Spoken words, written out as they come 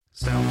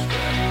Sounds good.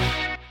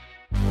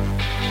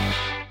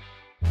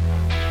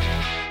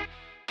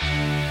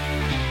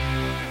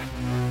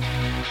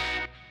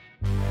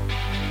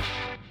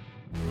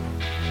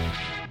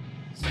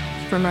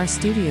 From our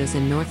studios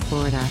in North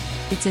Florida,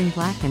 it's In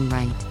Black and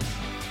Right.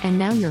 And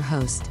now your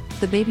host,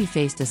 the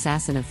baby-faced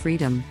assassin of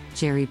freedom,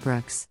 Jerry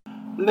Brooks.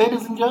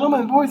 Ladies and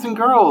gentlemen, boys and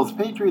girls,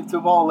 patriots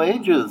of all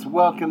ages,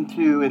 welcome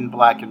to In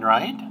Black and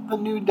Right, the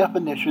new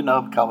definition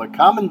of color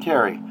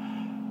commentary.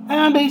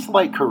 And a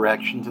slight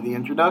correction to the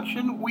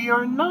introduction, we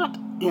are not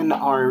in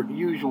our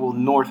usual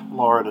North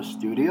Florida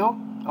studio.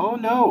 Oh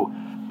no,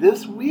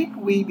 this week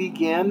we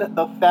begin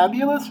the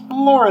fabulous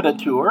Florida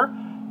tour,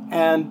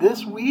 and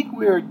this week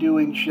we are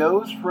doing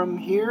shows from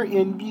here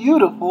in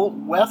beautiful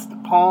West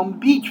Palm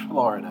Beach,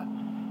 Florida.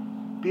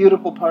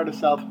 Beautiful part of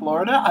South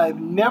Florida. I've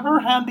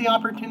never had the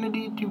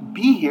opportunity to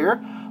be here,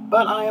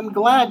 but I am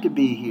glad to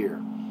be here.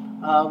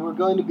 We're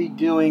going to be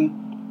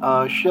doing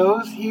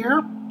shows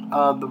here,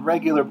 the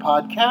regular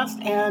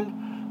podcast,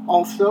 and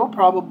also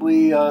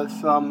probably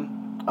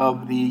some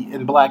of the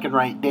In Black and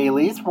Right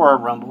dailies for our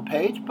Rumble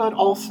page, but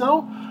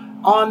also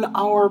on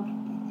our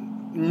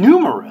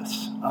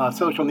numerous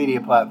social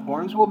media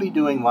platforms. We'll be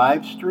doing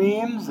live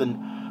streams and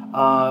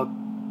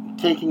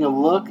taking a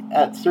look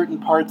at certain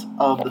parts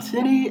of the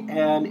city,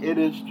 and it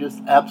is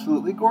just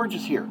absolutely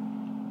gorgeous here.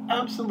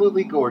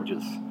 Absolutely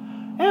gorgeous.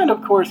 And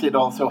of course, it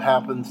also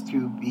happens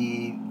to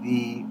be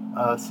the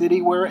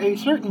city where a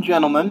certain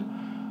gentleman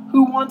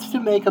who wants to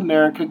make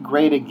America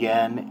great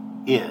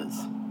again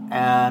is.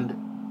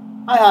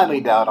 And I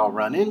highly doubt I'll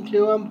run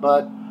into him,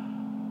 but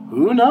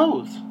who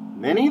knows?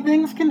 Many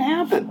things can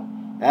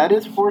happen. That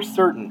is for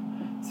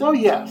certain. So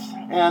yes,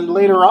 and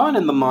later on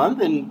in the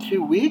month, in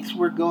 2 weeks,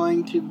 we're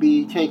going to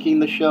be taking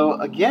the show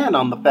again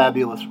on the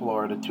fabulous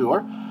Florida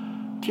tour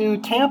to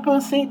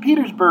Tampa, St.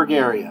 Petersburg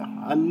area,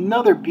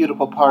 another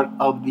beautiful part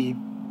of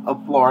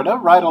Florida,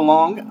 right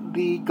along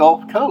the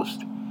Gulf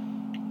Coast.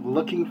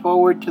 Looking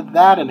forward to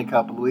that in a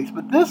couple of weeks,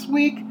 but this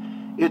week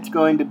it's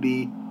going to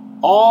be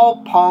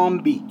all Palm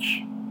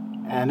Beach,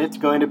 and it's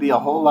going to be a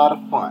whole lot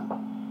of fun.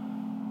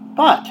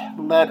 But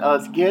let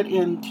us get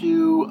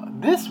into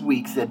this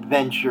week's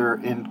adventure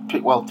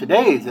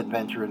today's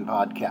adventure in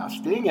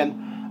podcasting,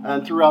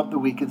 and throughout the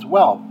week as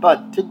well.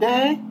 But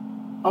today,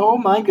 oh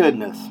my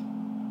goodness.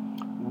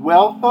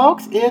 Well,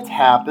 folks, it's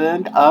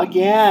happened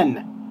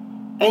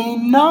again.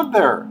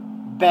 Another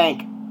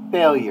bank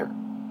failure.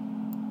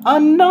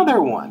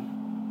 Another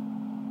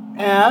one.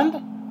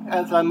 And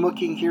as I'm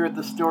looking here at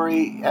the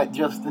story at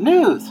Just the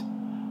News,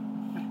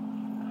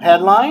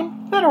 headline,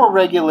 Federal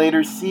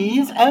regulators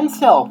seize and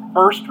sell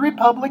First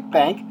Republic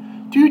Bank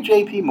to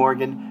JP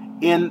Morgan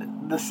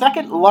in the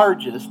second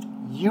largest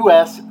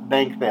U.S.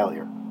 bank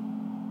failure.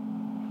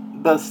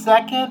 The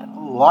second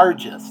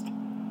largest.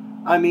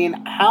 I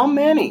mean, how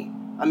many?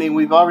 I mean,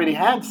 we've already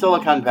had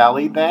Silicon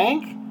Valley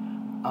Bank.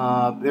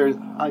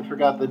 I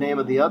forgot the name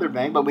of the other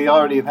bank, but we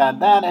already have had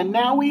that, and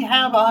now we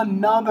have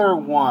another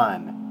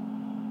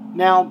one.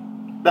 Now,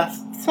 the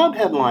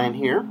subheadline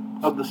here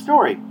of the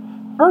story,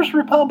 First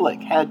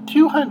Republic had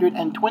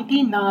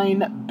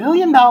 $229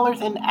 billion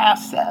in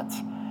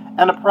assets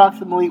and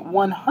approximately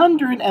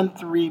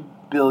 $103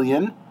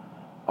 billion,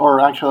 or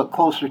actually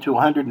closer to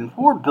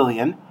 $104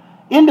 billion,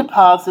 in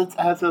deposits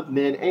as of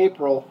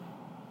mid-April.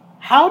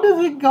 How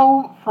does it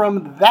go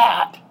from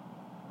that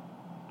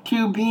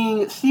to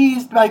being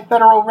seized by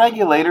federal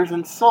regulators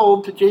and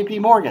sold to JP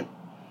Morgan?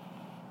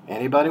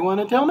 Anybody want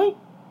to tell me?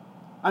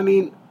 I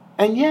mean,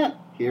 and yet,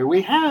 here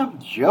we have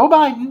Joe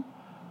Biden,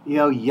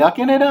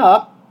 yucking it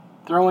up,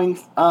 throwing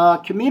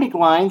comedic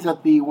lines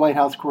at the White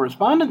House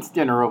Correspondents'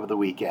 Dinner over the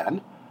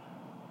weekend,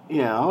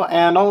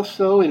 and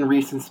also in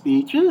recent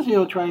speeches,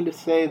 trying to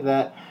say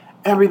that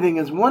everything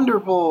is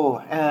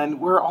wonderful and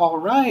we're all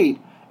right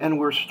and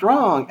we're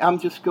strong. I'm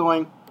just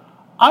going,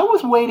 I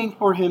was waiting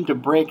for him to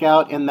break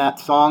out in that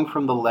song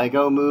from the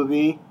Lego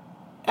movie,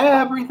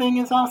 everything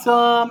is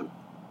awesome.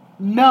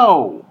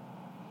 No.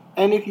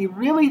 And if you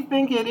really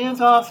think it is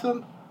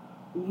awesome,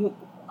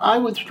 I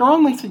would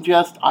strongly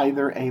suggest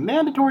either a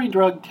mandatory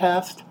drug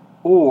test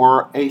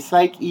or a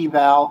psych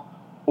eval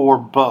or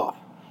both,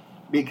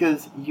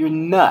 because you're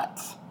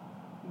nuts.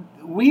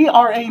 We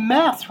are a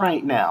mess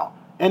right now,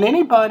 and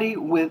anybody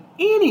with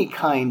any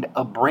kind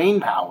of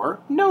brain power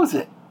knows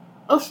it,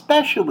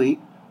 especially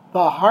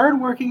the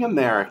hardworking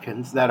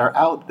Americans that are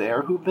out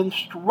there who've been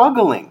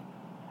struggling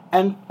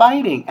and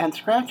fighting and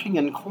scratching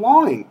and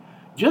clawing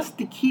just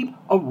to keep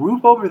a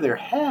roof over their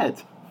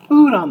heads,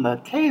 food on the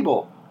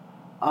table,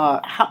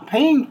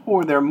 paying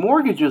for their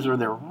mortgages or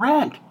their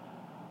rent.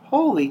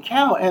 Holy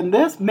cow. And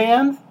this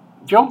man,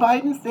 Joe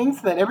Biden,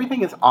 thinks that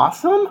everything is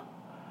awesome?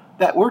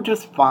 That we're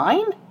just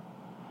fine?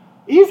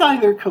 He's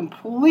either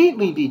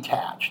completely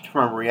detached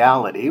from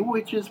reality,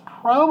 which is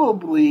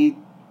probably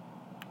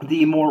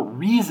the more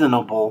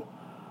reasonable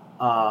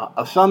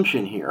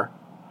assumption here.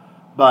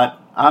 But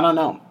I don't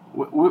know.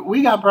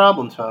 We got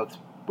problems, folks.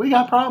 We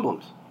got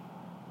problems.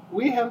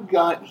 We have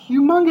got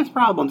humongous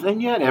problems,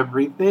 and yet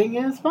everything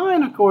is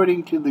fine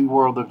according to the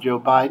world of Joe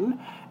Biden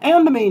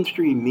and the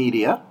mainstream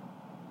media.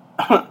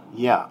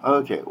 Yeah,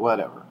 okay,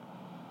 whatever.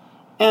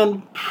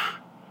 And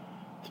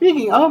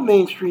speaking of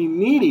mainstream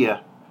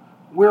media,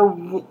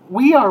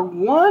 we are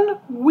 1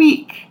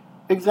 week,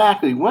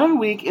 exactly 1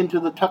 week into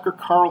the Tucker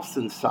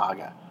Carlson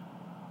saga.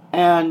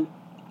 And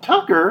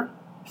Tucker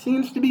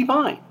seems to be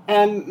fine.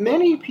 And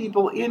many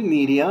people in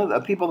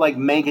media, people like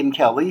Megyn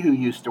Kelly, who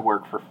used to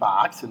work for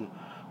Fox and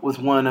was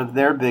one of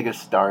their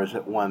biggest stars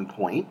at one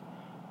point,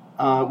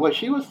 what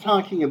she was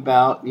talking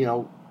about,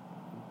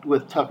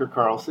 with Tucker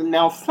Carlson.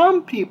 Now,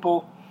 some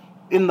people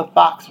in the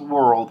Fox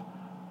world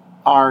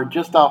are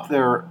just off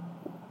their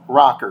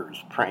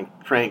rockers,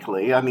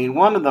 frankly. I mean,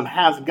 one of them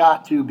has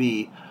got to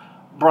be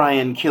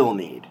Brian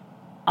Kilmeade.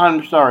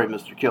 I'm sorry,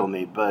 Mr.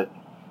 Kilmeade, but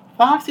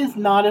Fox is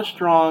not as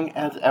strong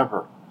as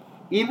ever.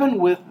 Even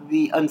with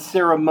the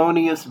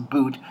unceremonious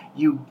boot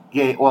you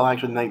gave, well,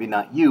 actually, maybe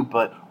not you,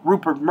 but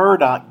Rupert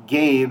Murdoch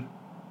gave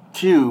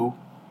to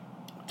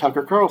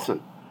Tucker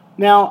Carlson.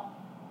 Now,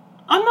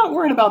 I'm not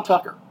worried about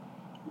Tucker.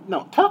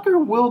 No, Tucker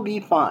will be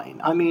fine.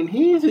 I mean,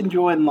 he's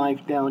enjoying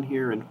life down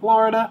here in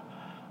Florida.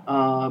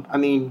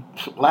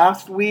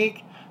 Last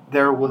week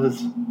there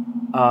was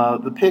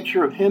the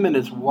picture of him and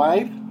his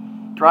wife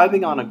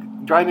driving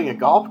a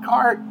golf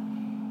cart,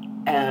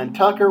 and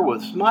Tucker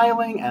was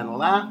smiling and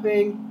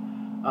laughing.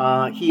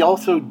 He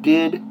also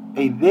did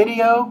a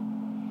video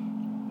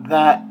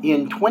that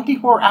in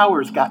 24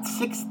 hours got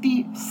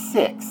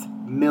 66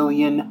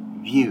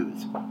 million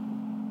views.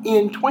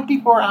 In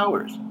 24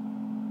 hours.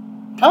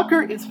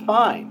 Tucker is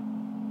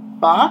fine.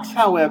 Fox,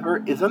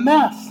 however, is a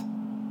mess.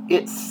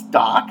 Its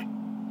stock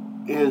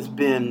has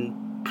been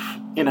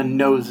in a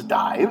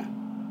nosedive.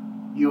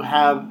 You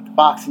have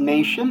Fox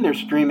Nation, their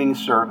streaming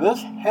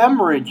service,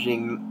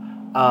 hemorrhaging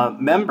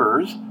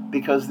members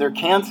because they're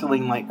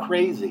canceling like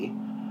crazy.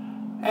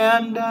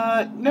 And,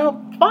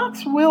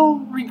 Fox will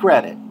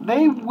regret it.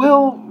 They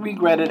will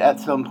regret it at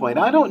some point.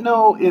 I don't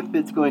know if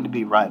it's going to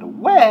be right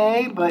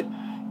away, but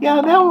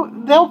yeah,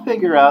 they'll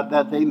figure out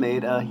that they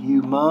made a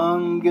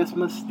humongous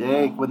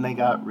mistake when they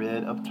got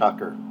rid of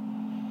Tucker.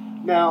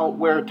 Now,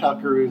 where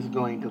Tucker is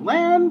going to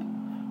land,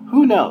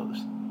 who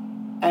knows?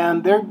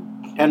 And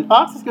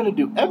Fox is going to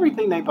do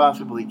everything they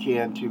possibly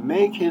can to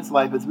make his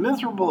life as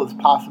miserable as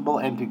possible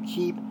and to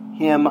keep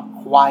him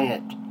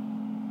quiet.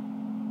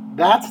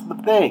 That's the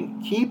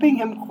thing, keeping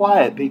him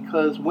quiet,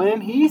 because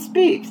when he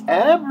speaks,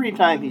 every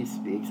time he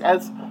speaks,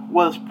 as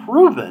was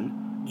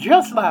proven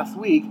just last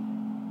week,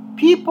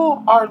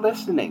 people are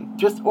listening.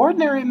 Just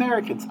ordinary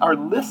Americans are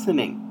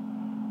listening.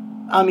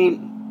 I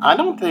mean, I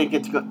don't think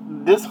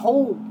this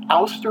whole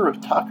ouster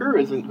of Tucker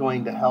isn't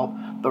going to help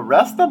the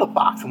rest of the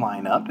Fox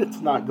lineup.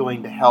 It's not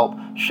going to help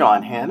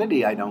Sean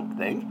Hannity, I don't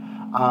think.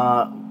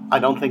 I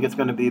don't think it's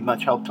going to be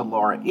much help to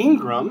Laura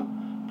Ingraham.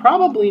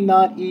 Probably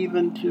not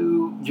even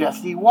to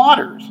Jesse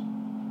Waters.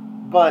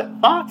 But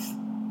Fox,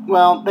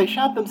 well, they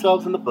shot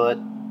themselves in the foot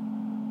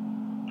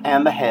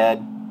and the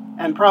head,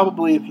 and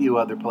probably a few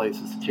other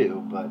places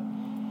too. But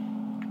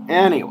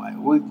anyway,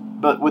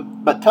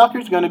 but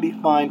Tucker's going to be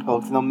fine,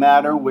 folks, no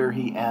matter where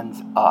he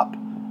ends up.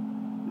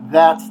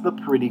 That's the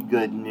pretty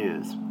good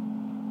news.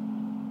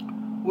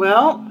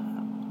 Well,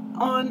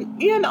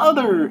 in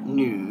other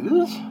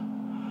news,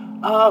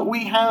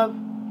 we have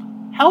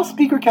House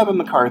Speaker Kevin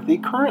McCarthy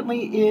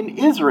currently in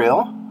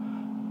Israel,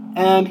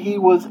 and he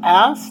was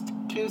asked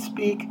to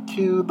speak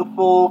to the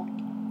full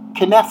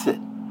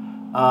Knesset,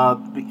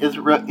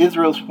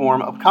 Israel's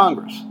form of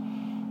Congress.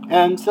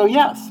 And so,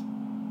 yes,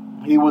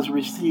 he was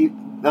received.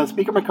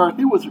 Speaker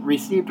McCarthy was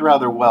received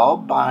rather well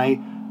by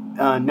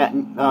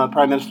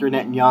Prime Minister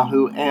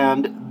Netanyahu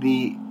and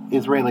the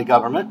Israeli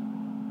government,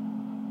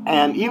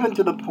 and even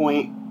to the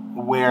point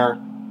where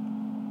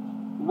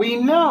we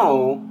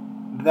know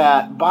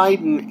that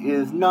Biden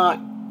is not,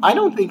 I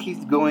don't think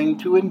he's going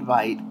to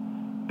invite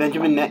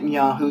Benjamin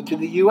Netanyahu to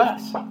the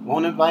U.S.,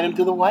 won't invite him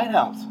to the White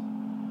House,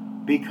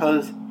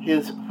 because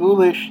his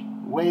foolish,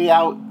 way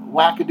out,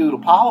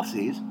 wackadoodle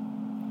policies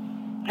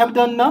have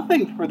done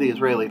nothing for the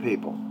Israeli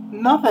people.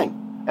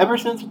 Nothing. Ever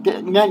since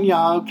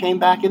Netanyahu came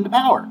back into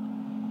power.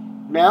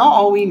 Now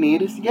all we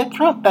need is to get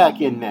Trump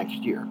back in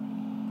next year.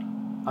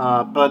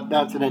 But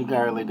that's an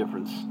entirely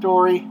different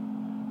story.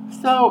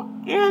 So,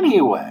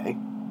 anyway,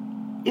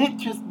 it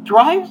just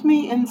drives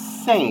me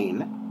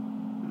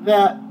insane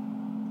that,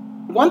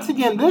 once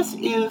again, this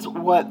is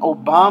what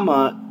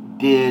Obama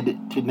did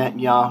to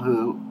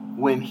Netanyahu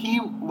when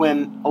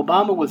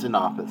Obama was in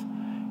office.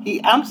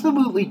 He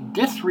absolutely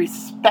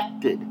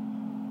disrespected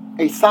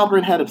a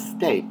sovereign head of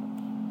state.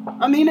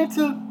 I mean, it's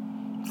a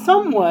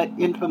somewhat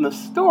infamous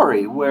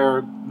story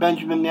where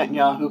Benjamin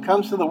Netanyahu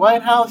comes to the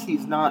White House.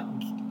 He's not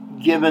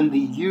given the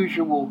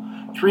usual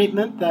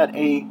treatment that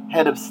a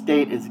head of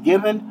state is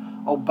given.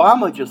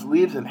 Obama just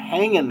leaves him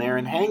hanging there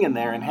and hanging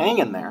there and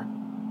hanging there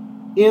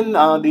in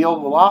the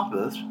Oval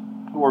Office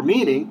for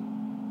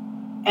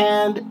meeting.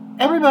 And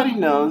everybody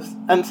knows,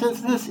 and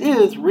since this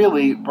is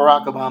really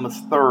Barack Obama's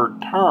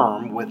third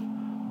term with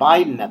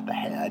Biden at the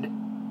head,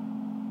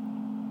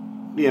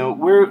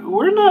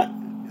 we're not,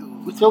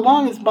 so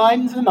long as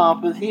Biden's in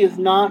office,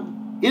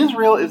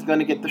 Israel is going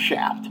to get the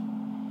shaft.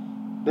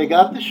 They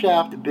got the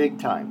shaft big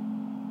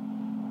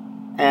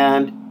time.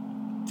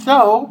 And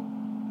so,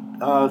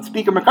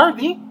 Speaker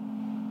McCarthy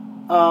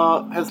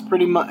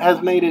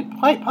has made it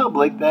quite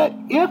public that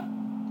if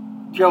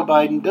Joe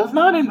Biden does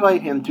not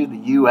invite him to the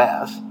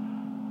U.S.,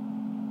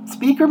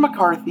 Speaker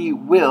McCarthy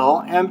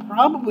will and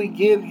probably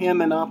give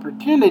him an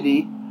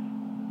opportunity,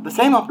 the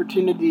same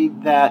opportunity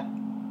that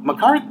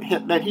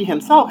he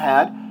himself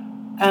had,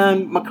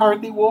 and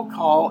McCarthy will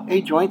call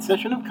a joint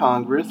session of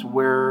Congress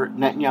where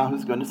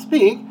Netanyahu's going to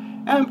speak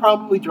and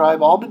probably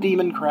drive all the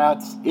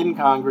Democrats in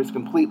Congress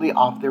completely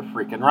off their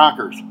freaking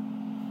rockers.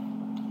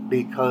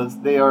 Because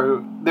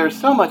there's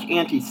so much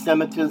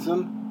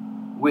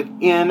anti-Semitism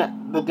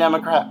within the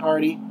Democrat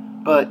Party,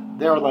 but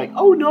they're like,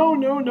 oh,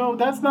 no,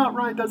 that's not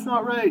right, that's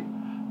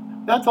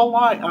a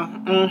lie.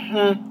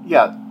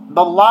 Yeah,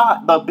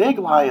 the big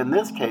lie in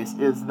this case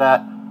is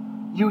that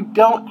you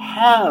don't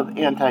have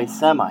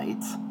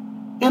anti-Semites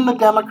in the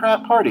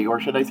Democrat Party, or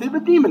should I say the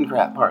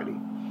Democrat Party.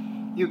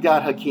 You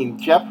got Hakeem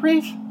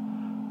Jeffries,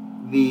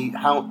 the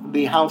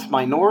House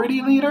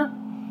Minority Leader.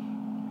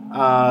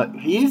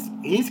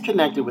 He's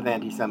connected with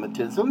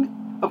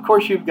anti-Semitism. Of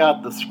course, you've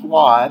got the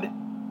Squad,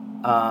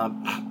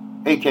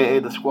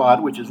 a.k.a. the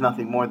Squad, which is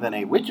nothing more than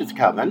a witches'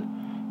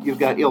 coven. You've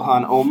got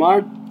Ilhan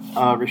Omar,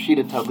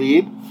 Rashida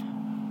Tlaib,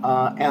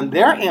 and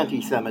their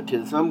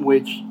anti-Semitism,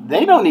 which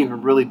they don't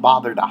even really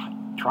bother to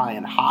try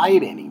and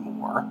hide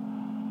anymore.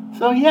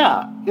 So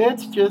yeah,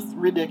 it's just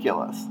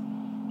ridiculous.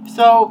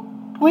 So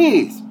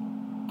please,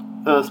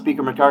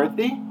 Speaker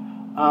McCarthy,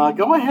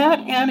 go ahead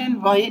and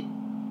invite.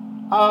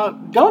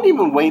 Don't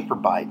even wait for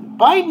Biden.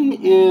 Biden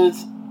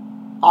is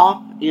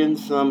off in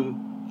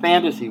some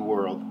fantasy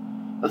world,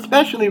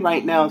 especially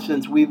right now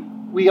since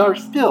we are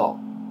still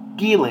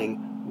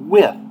dealing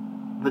with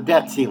the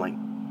debt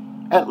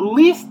ceiling. At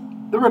least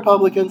the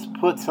Republicans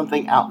put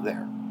something out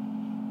there.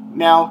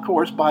 Now, of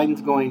course,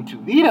 Biden's going to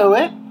veto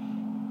it.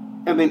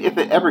 I mean, if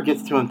it ever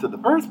gets to him to the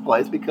first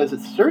place, because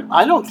it's certain,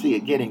 I don't see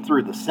it getting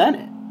through the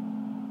Senate.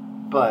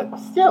 But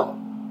still,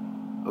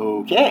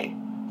 okay.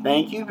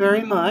 Thank you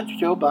very much,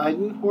 Joe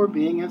Biden, for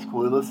being as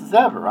clueless as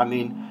ever. I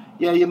mean,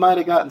 yeah, you might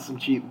have gotten some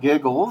cheap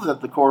giggles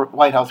at the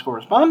White House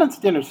Correspondents'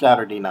 Dinner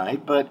Saturday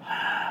night, but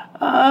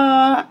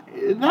that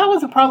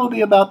was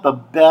probably about the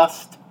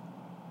best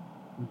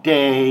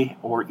day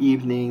or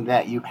evening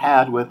that you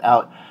had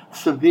without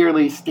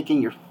severely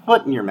sticking your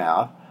foot in your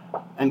mouth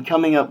and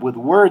coming up with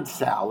word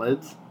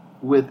salads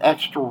with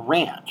extra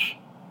ranch.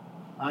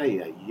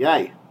 Ay, ay,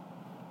 ay.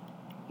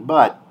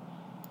 But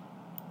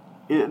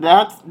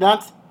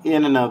that's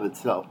in and of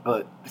itself.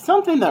 But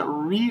something that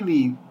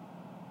really,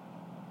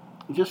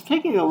 just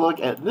taking a look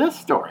at this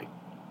story.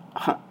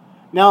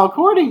 Now,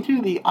 according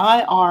to the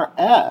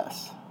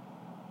IRS,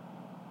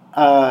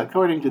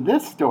 according to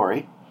this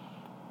story,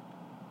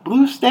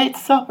 blue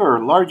states suffer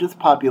largest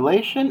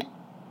population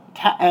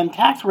and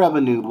tax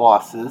revenue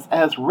losses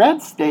as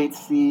red states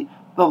see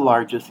the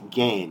largest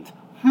gains.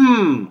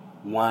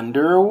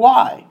 Wonder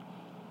why?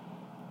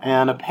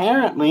 And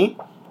apparently,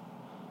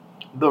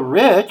 the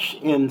rich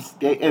in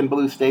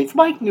blue states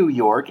like New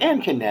York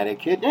and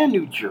Connecticut and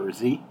New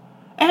Jersey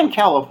and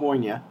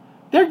California,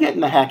 they're getting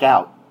the heck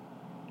out.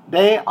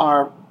 They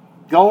are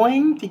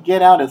going to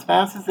get out as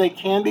fast as they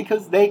can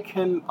because they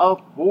can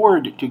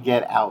afford to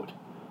get out.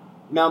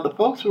 Now, the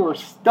folks who are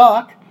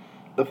stuck,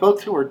 the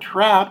folks who are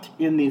trapped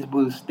in these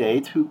blue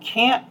states who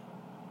can't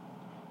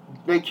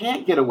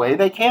get away,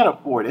 they can't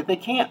afford it, they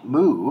can't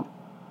move.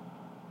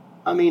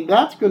 I mean,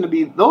 those are going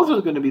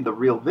to be the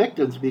real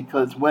victims,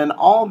 because when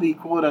all the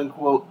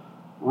quote-unquote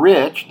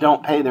rich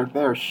don't pay their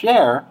fair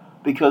share,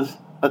 because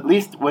at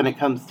least when it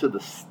comes to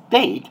the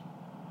state,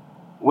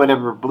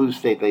 whatever blue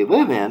state they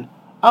live in,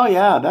 oh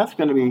yeah, that's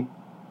going to be,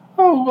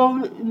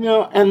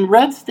 and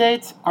red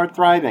states are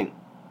thriving.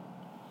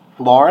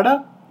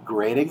 Florida,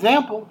 great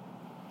example.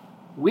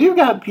 We've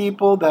got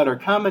people that are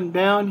coming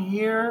down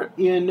here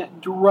in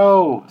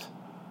droves.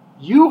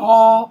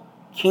 U-Haul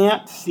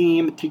can't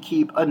seem to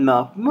keep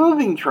enough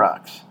moving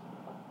trucks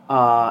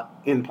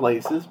in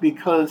places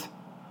because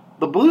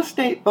the blue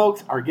state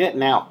folks are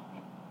getting out.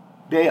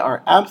 They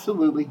are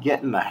absolutely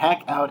getting the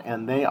heck out,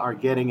 and they are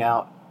getting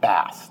out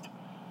fast.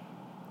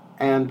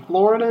 And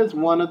Florida is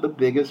one of the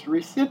biggest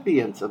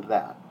recipients of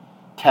that.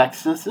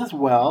 Texas as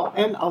well,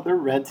 and other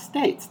red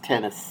states.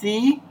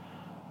 Tennessee,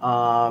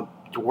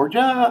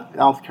 Georgia,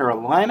 South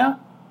Carolina.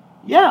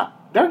 Yeah,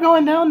 they're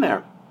going down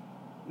there.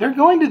 They're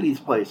going to these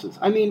places.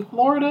 I mean,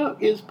 Florida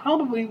is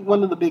probably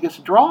one of the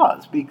biggest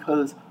draws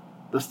because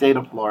the state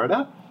of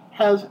Florida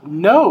has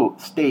no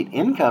state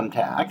income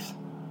tax.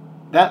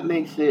 That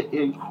makes it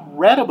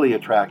incredibly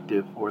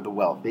attractive for the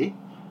wealthy.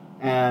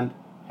 And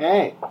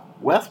hey,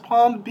 West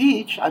Palm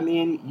Beach, I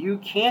mean, you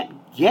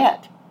can't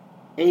get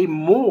a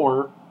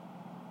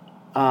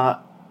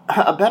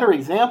better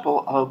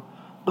example of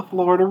the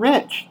Florida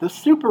rich, the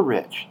super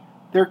rich.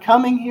 They're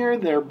coming here,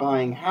 they're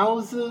buying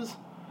houses,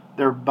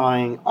 they're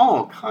buying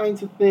all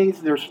kinds of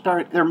things,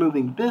 they're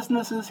moving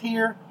businesses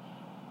here.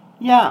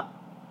 Yeah.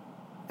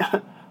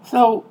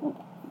 So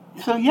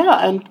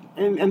yeah,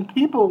 and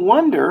people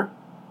wonder,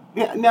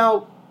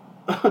 now,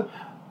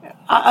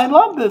 I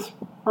love this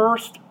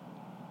first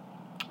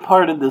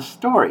part of this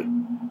story.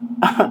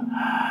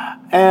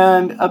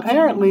 And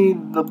apparently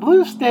the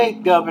blue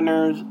state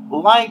governors,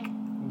 like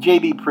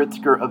J.B.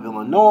 Pritzker of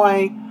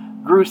Illinois,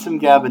 gruesome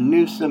Gavin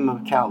Newsom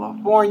of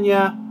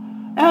California,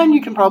 and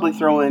you can probably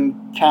throw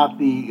in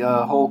Kathy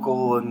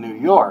Hochul in New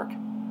York,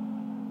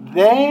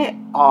 they're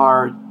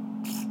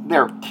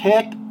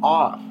ticked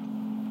off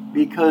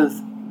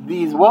because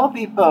these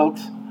wealthy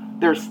folks,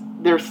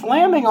 they're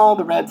slamming all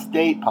the red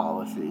state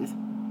policies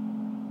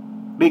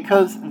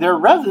because their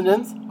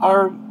residents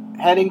are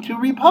heading to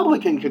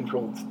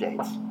Republican-controlled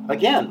states,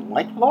 again,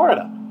 like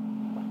Florida.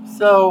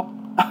 So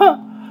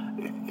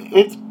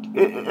it's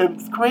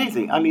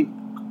crazy. I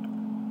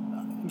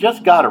mean,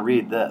 just got to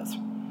read this.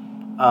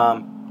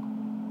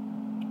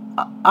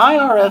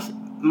 IRS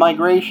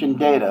migration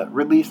data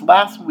released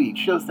last week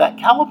shows that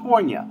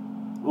California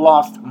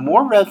lost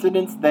more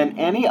residents than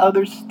any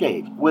other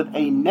state, with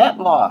a net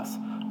loss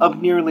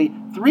of nearly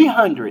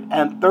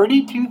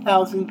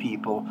 332,000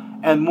 people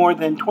and more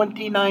than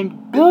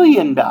 $29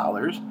 billion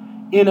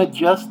in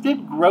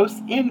adjusted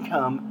gross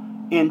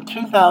income in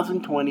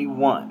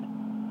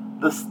 2021.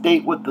 The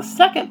state with the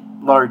second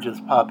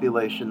largest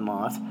population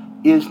loss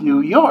is New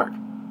York,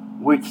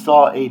 which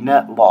saw a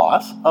net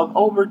loss of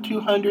over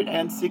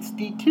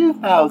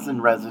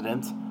 262,000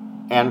 residents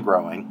and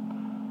growing,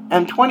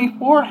 and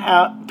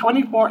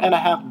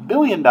 $24.5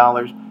 billion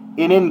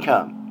in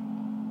income.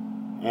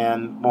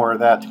 And more of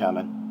that's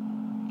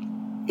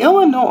coming.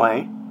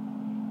 Illinois,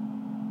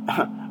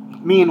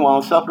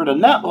 meanwhile, suffered a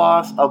net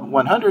loss of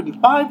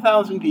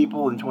 105,000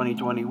 people in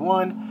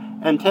 2021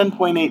 and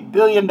 $10.8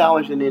 billion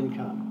in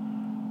income.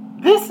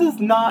 This is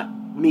not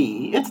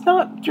me. It's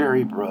not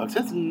Jerry Brooks.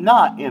 It's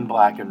not in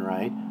black and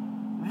white.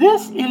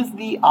 This is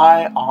the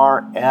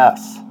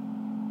IRS.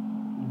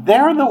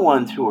 They're the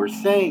ones who are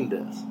saying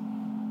this.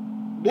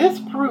 This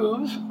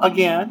proves,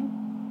 again,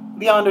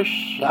 beyond a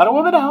shadow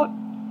of a doubt,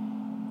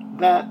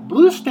 that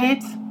blue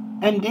states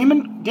and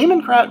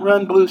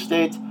Democrat-run blue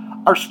states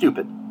are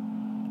stupid.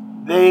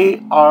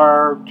 They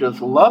are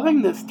just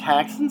loving this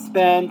tax and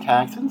spend,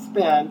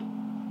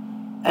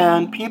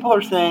 and people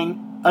are saying,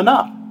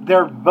 enough.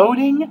 They're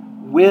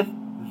voting with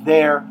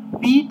their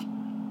feet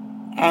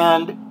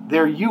and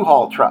their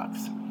U-Haul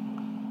trucks.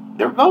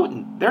 They're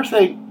voting. They're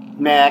saying,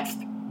 next,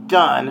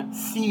 done,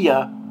 see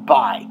ya,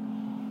 bye.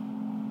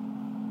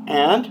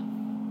 And,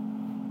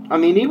 I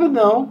mean, even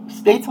though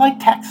states like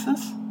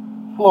Texas,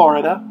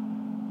 Florida,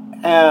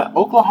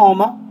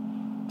 Oklahoma,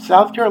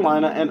 South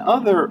Carolina, and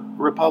other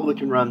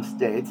Republican-run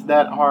states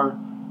that are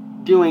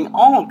doing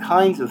all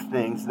kinds of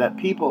things that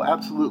people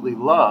absolutely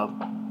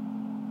love,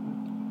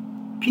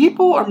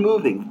 people are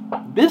moving.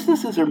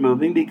 Businesses are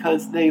moving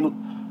because they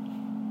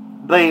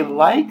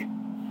like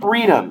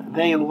freedom.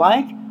 They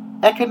like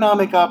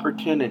economic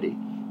opportunity.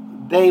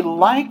 They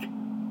like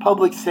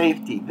public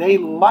safety. They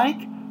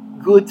like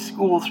good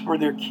schools for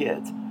their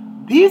kids.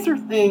 These are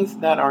things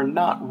that are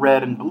not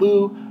red and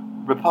blue,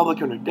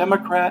 Republican or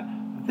Democrat.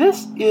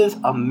 This is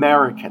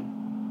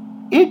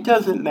American. It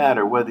doesn't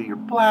matter whether you're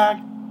black,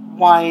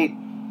 white,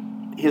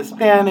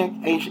 Hispanic,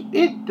 Asian.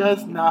 It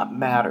does not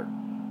matter.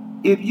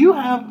 If you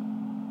have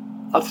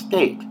a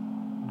state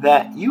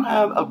that you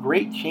have a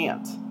great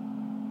chance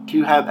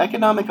to have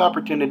economic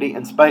opportunity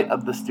in spite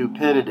of the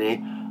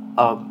stupidity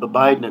of the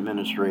Biden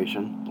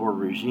administration or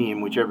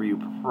regime, whichever you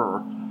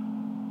prefer,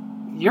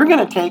 you're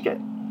going to take it.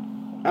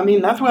 I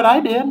mean, that's what I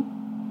did.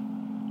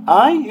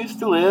 I used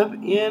to live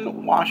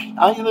in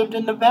I lived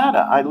in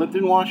Nevada. I lived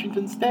in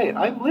Washington State.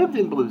 I've lived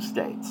in blue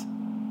states.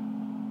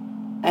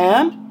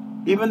 And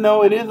even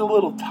though it is a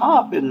little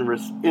tough in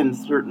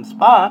certain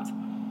spots,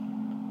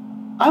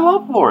 I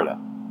love Florida.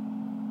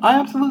 I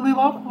absolutely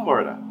love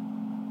Florida.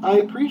 I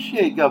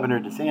appreciate Governor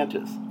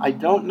DeSantis. I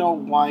don't know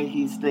why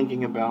he's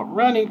thinking about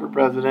running for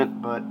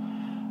president, but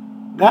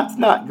that's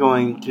not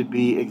going to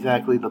be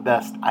exactly the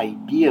best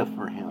idea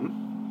for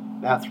him.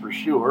 That's for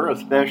sure,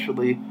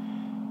 especially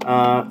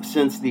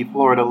since the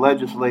Florida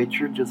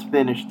legislature just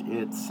finished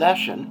its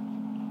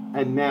session,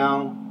 and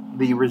now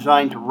the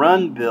Resign to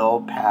Run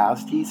bill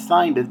passed. He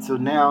signed it, so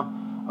now,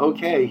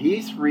 okay,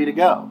 he's free to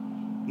go.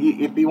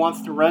 If he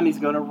wants to run, he's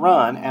going to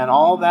run, and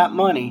all that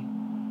money,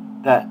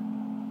 that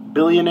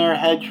billionaire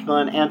hedge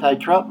fund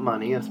anti-Trump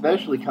money,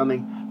 especially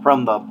coming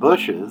from the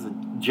Bushes,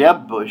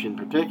 Jeb Bush in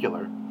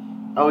particular,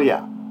 oh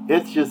yeah,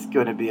 it's just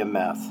going to be a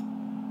mess.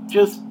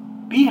 Just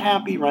be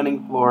happy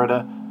running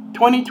Florida.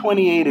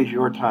 2028 is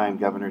your time,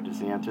 Governor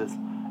DeSantis,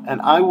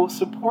 and I will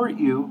support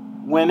you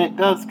when it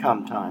does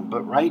come time.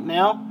 But right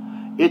now,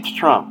 it's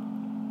Trump.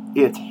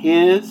 It's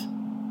his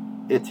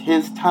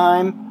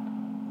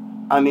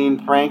time. I mean,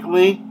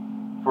 frankly,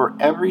 for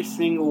every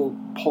single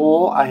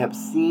poll I have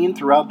seen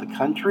throughout the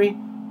country,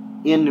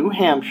 in New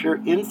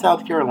Hampshire, in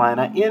South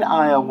Carolina, in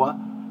Iowa,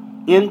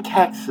 in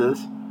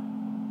Texas,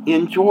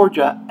 in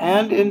Georgia,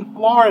 and in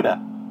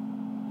Florida,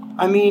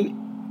 I mean,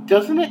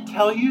 doesn't it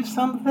tell you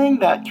something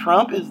that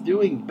Trump is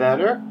doing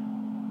better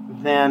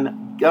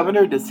than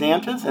Governor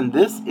DeSantis, and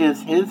this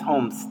is his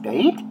home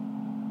state?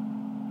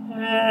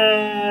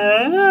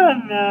 I don't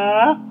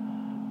Governor.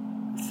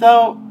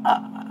 So,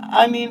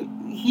 I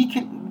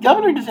mean,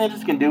 Governor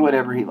DeSantis can do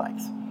whatever he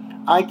likes.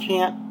 I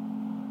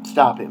can't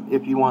stop him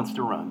if he wants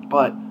to run.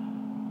 But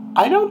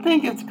I don't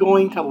think it's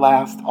going to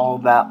last all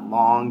that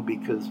long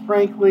because,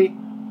 frankly,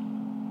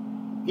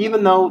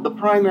 even though the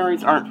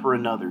primaries aren't for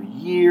another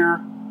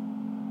year,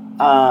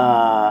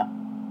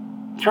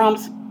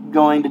 Trump's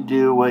going to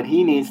do what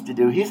he needs to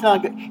do. He's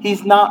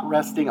not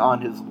resting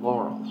on his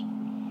laurels.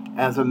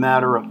 As a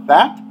matter of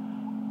fact,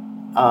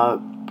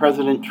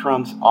 President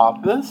Trump's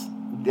office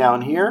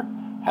down here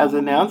has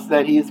announced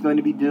that he is going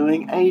to be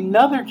doing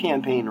another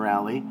campaign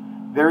rally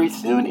very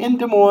soon in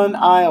Des Moines,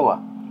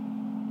 Iowa.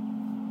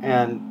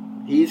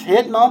 And he's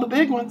hitting all the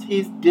big ones.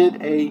 He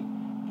did a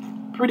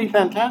pretty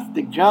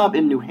fantastic job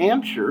in New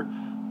Hampshire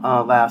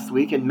last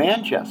week, in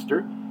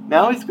Manchester.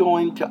 Now he's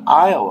going to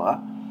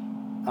Iowa.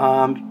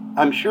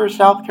 I'm sure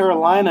South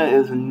Carolina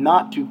is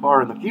not too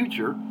far in the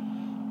future.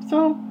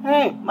 So,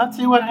 hey, let's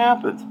see what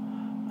happens.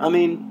 I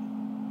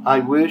mean, I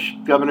wish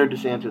Governor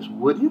DeSantis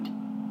wouldn't,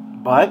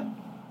 but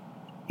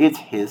it's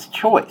his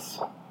choice.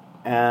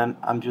 And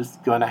he's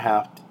just going to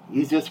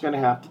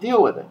have to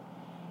deal with it.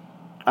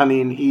 I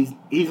mean,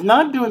 he's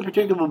not doing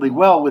particularly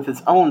well with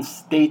his own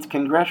state's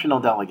congressional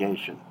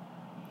delegation.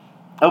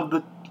 Of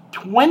the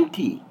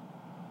 20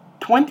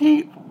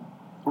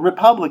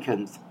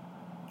 Republicans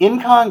in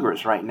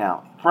Congress right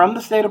now from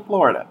the state of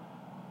Florida,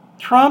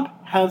 Trump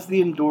has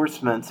the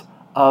endorsements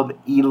of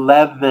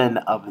 11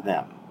 of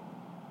them.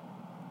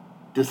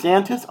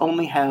 DeSantis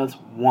only has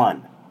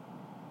 1.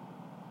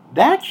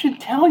 That should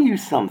tell you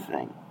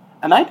something.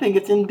 And I think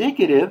it's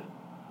indicative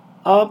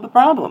of the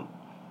problem.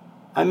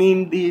 I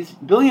mean, these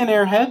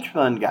billionaire hedge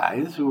fund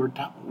guys who are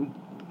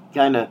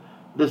kind of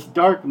this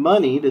dark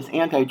money, this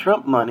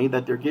anti-Trump money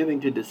that they're giving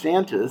to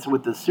DeSantis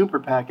with the super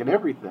PAC and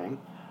everything,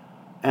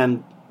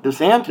 and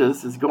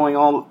DeSantis is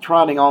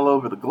trotting all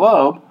over the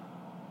globe,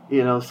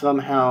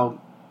 somehow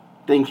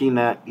thinking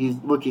that he's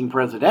looking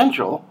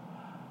presidential.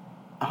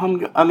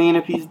 I mean,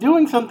 if he's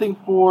doing something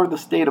for the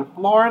state of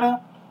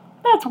Florida,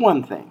 that's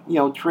one thing.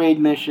 Trade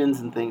missions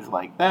and things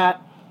like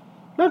that,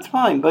 that's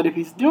fine. But if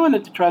he's doing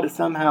it to try to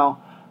somehow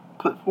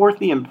put forth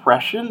the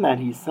impression that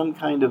he's some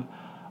kind of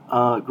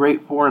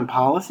great foreign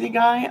policy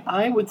guy,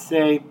 I would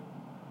say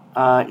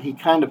he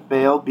kind of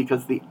failed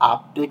because the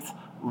optics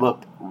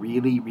looked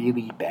really,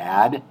 really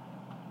bad.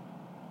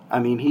 I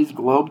mean, he's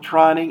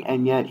globetrotting,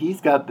 and yet he's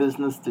got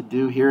business to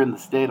do here in the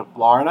state of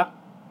Florida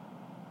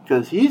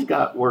because he's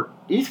got work.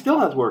 He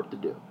still has work to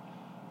do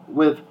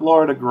with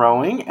Florida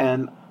growing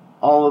and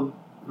all of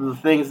the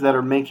things that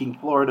are making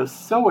Florida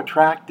so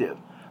attractive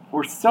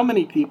for so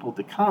many people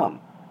to come.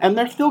 And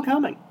they're still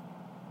coming.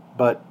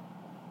 But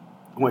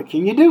what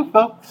can you do,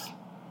 folks?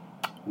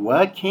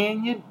 What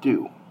can you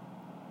do?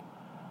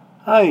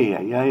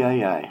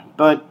 Ay.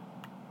 But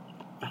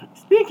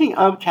speaking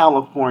of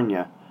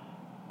California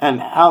and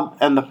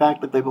the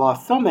fact that they've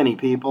lost so many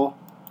people,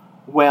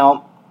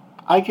 well,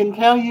 I can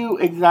tell you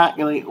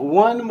exactly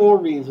one more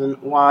reason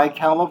why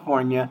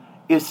California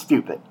is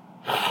stupid.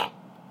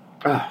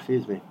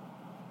 Excuse me.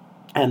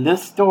 And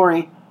this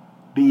story,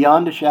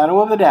 beyond a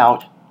shadow of a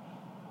doubt,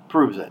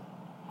 proves it.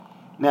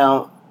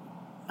 Now,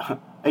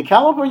 a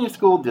California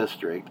school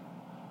district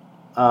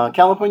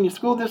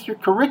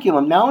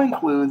curriculum now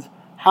includes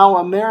how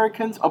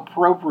Americans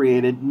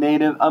appropriated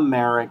Native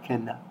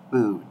American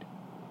food.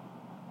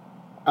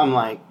 I'm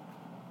like,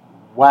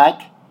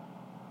 what?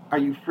 Are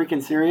you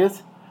freaking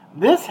serious?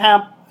 This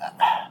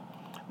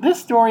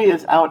story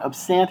is out of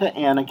Santa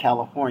Ana,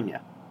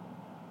 California.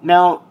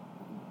 Now,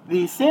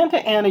 the Santa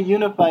Ana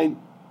Unified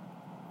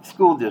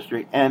School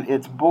District and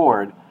its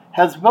board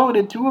has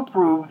voted to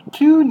approve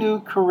 2 new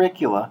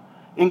curricula,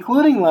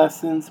 including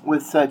lessons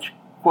with such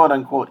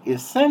quote-unquote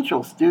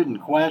essential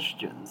student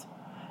questions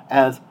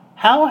as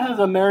how has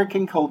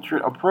American culture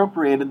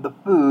appropriated the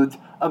foods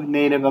of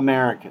Native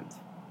Americans?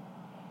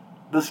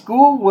 The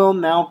school will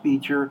now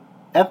feature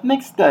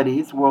Ethnic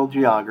Studies, World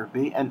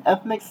Geography, and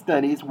Ethnic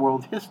Studies,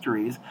 World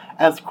Histories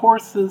as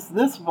courses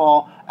this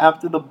fall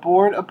after the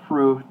board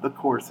approved the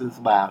courses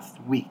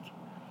last week.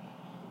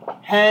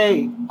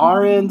 Hey,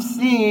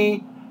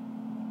 RNC,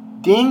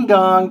 ding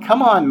dong,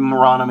 come on,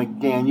 Marana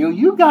McDaniel,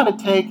 you got to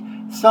take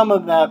some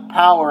of that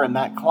power and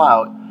that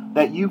clout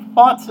that you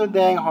fought so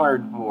dang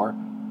hard for.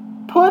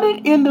 Put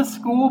it into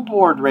school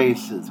board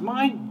races.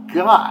 My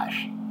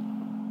gosh,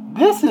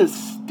 this is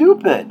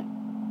stupid.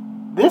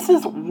 This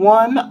is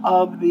one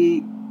of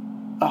the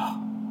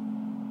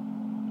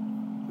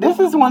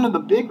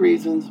big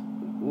reasons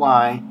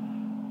why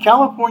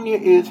California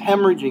is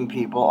hemorrhaging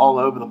people all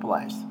over the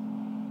place.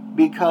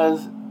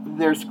 Because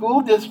their school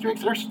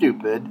districts are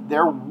stupid,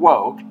 they're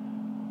woke,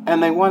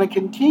 and they want to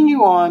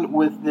continue on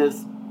with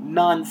this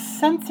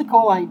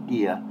nonsensical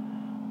idea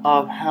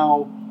of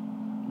how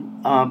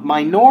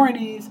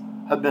minorities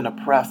have been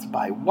oppressed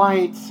by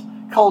whites,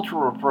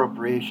 cultural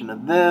appropriation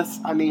of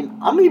this. I mean,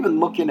 I'm even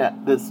looking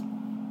at this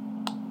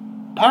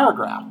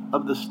paragraph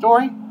of the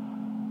story.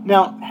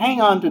 Now, hang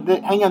on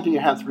to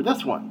your hats for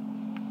this one.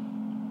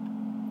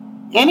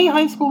 Any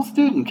high school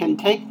student can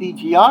take the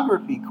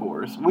geography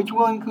course, which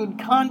will include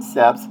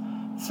concepts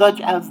such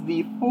as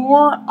the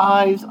 4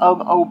 I's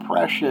of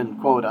oppression,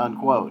 quote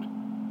unquote: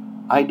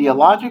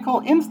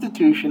 ideological,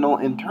 institutional,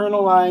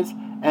 internalized,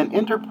 and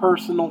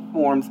interpersonal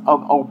forms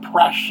of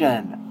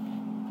oppression.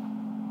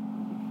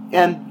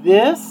 And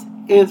this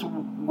is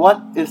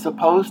what is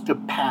supposed to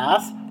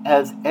pass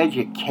as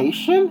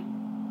education?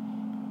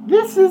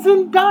 This is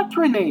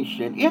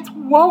indoctrination. It's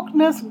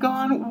wokeness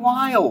gone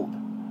wild.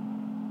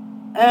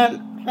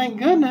 And thank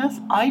goodness,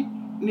 I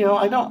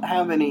don't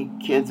have any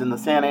kids in the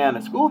Santa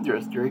Ana School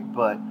District,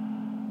 but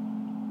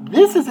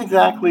this is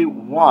exactly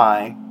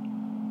why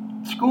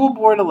school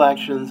board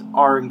elections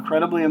are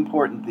incredibly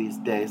important these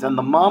days. And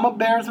the mama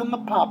bears and the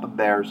papa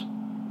bears,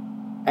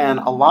 and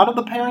a lot of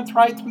the parents'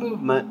 rights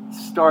movement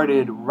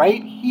started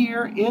right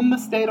here in the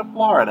state of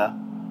Florida.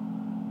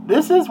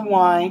 This is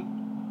why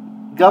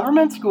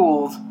government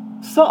schools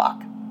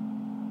suck.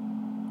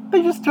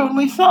 They just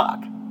totally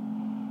suck.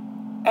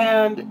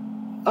 And,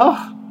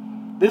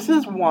 this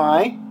is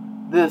why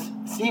with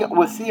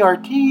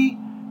CRT,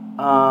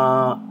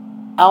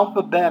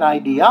 alphabet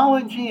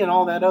ideology, and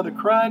all that other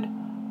crud,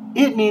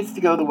 it needs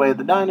to go the way of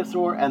the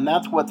dinosaur, and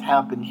that's what's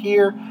happened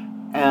here.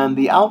 And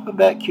the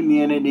alphabet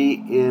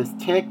community is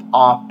ticked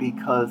off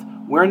because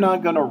we're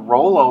not going to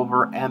roll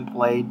over and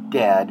play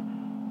dead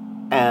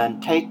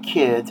and take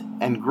kids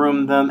and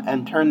groom them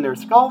and turn their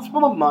skulls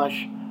full of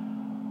mush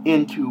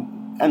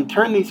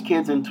turn these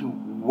kids into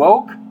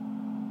woke,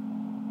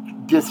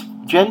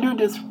 gender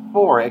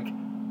dysphoric,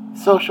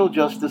 social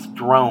justice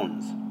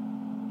drones.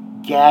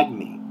 Gag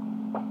me.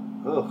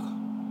 Ugh.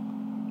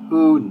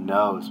 Who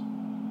knows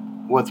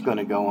what's going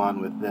to go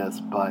on with this,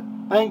 but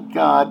thank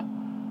God,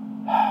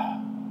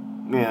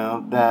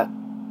 that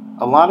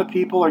a lot of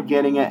people are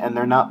getting it and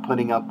they're not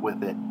putting up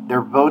with it.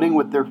 They're voting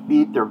with their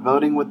feet, they're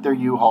voting with their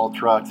U-Haul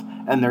trucks,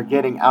 and they're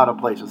getting out of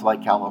places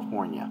like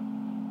California.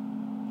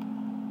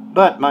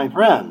 But, my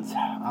friends,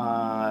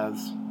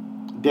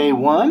 day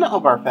 1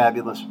 of our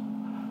fabulous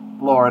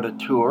Florida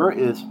tour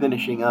is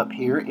finishing up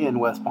here in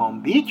West Palm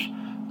Beach.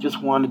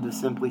 Just wanted to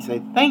simply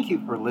say thank you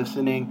for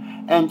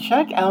listening, and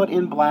check out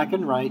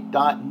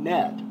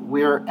inblackandwhite.net.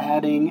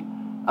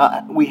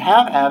 We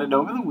have added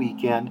over the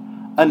weekend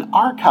an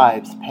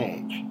archives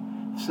page.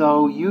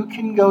 So you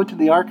can go to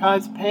the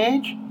archives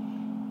page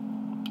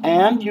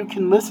and you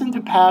can listen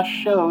to past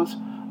shows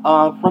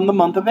from the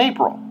month of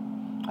April.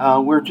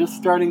 We're just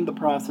starting the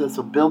process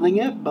of building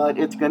it, but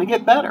it's going to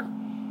get better.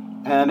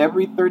 And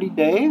every 30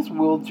 days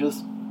we'll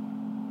just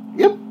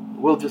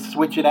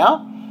switch it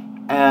out,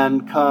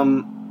 and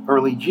come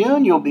early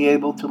June you'll be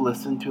able to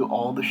listen to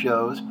all the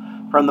shows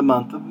from the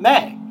month of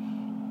May.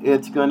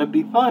 It's going to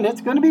be fun.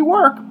 It's going to be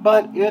work,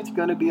 but it's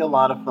going to be a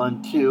lot of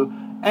fun too.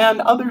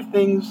 And other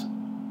things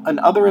and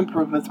other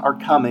improvements are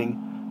coming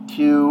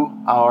to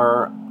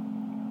our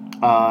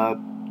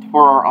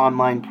for our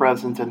online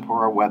presence and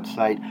for our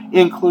website,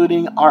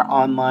 including our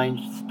online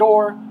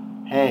store.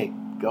 Hey,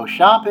 go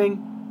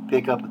shopping,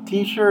 pick up a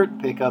t-shirt,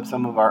 pick up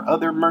some of our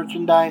other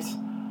merchandise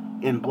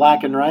in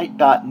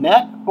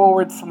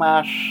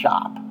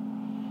blackandwhite.net/shop.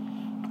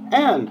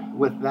 And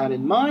with that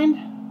in mind,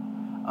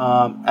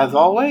 as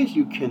always,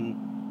 you can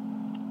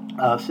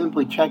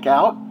simply check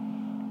out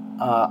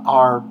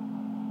our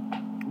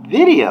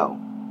video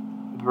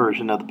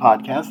version of the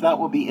podcast. That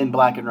will be in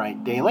Black and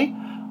White Daily.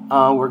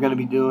 We're going to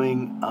be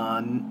doing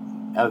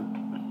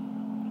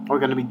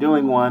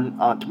one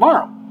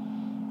tomorrow,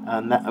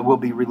 and we'll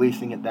be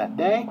releasing it that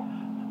day.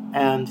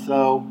 And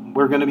so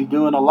we're going to be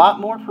doing a lot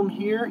more from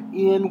here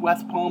in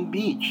West Palm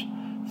Beach.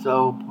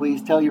 So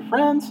please tell your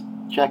friends,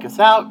 check us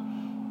out,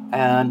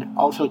 and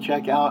also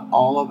check out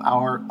all of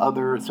our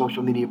other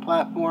social media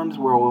platforms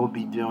where we'll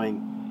be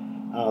doing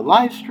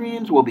live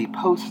streams, we'll be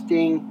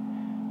posting,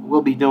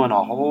 we'll be doing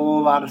a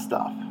whole lot of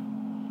stuff.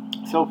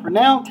 So for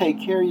now, take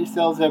care of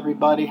yourselves,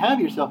 everybody. Have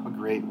yourself a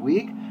great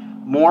week.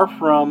 More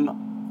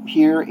from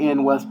here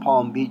in West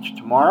Palm Beach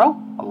tomorrow.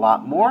 A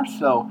lot more.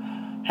 So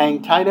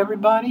hang tight,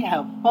 everybody.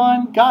 Have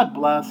fun. God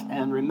bless.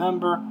 And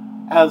remember,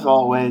 as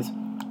always,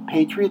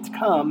 Patriots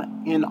come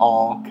in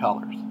all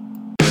colors.